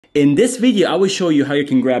In this video, I will show you how you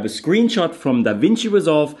can grab a screenshot from DaVinci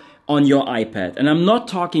Resolve on your iPad. And I'm not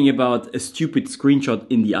talking about a stupid screenshot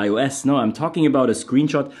in the iOS. No, I'm talking about a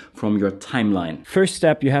screenshot from your timeline. First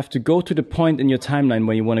step, you have to go to the point in your timeline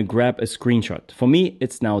where you want to grab a screenshot. For me,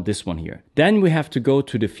 it's now this one here. Then we have to go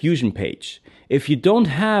to the Fusion page. If you don't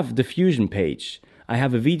have the Fusion page, I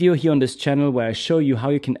have a video here on this channel where I show you how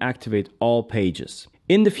you can activate all pages.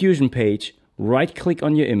 In the Fusion page, right-click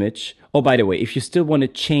on your image. Oh, by the way, if you still want to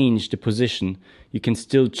change the position, you can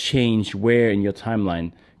still change where in your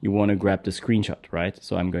timeline you want to grab the screenshot, right?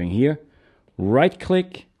 So I'm going here,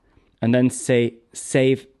 right-click, and then say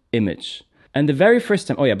Save Image. And the very first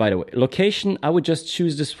time, oh yeah, by the way, location, I would just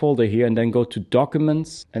choose this folder here and then go to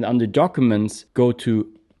Documents, and under Documents, go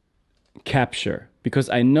to Capture. Because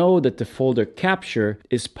I know that the folder Capture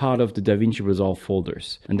is part of the DaVinci Resolve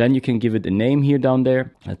folders. And then you can give it a name here down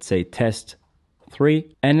there. Let's say Test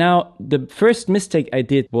 3. And now the first mistake I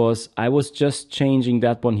did was I was just changing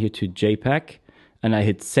that one here to JPEG. And I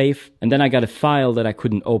hit Save. And then I got a file that I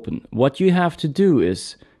couldn't open. What you have to do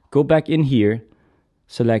is go back in here,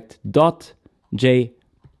 select .jpg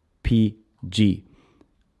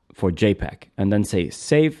for JPEG. And then say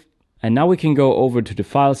Save. And now we can go over to the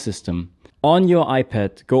file system. On your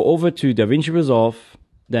iPad, go over to DaVinci Resolve,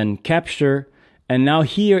 then Capture, and now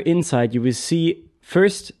here inside you will see,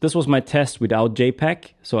 first, this was my test without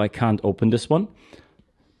JPEG, so I can't open this one.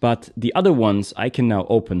 But the other ones I can now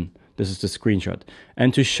open. This is the screenshot.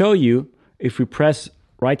 And to show you, if we press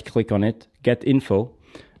right-click on it, Get Info,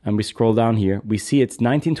 and we scroll down here, we see it's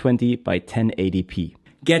 1920 by 1080p.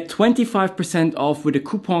 Get 25% off with a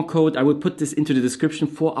coupon code. I will put this into the description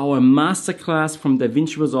for our masterclass from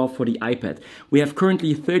DaVinci Resolve for the iPad. We have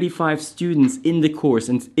currently 35 students in the course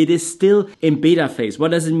and it is still in beta phase.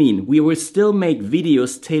 What does it mean? We will still make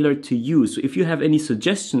videos tailored to you. So if you have any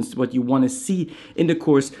suggestions to what you want to see in the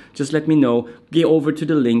course, just let me know. Go over to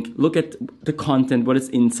the link, look at the content, what is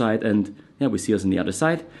inside, and yeah, we see us on the other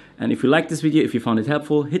side. And if you like this video, if you found it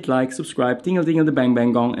helpful, hit like, subscribe, dingle dingle the bang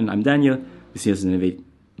bang gong, and I'm Daniel. We see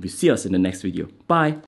us in the next video. Bye.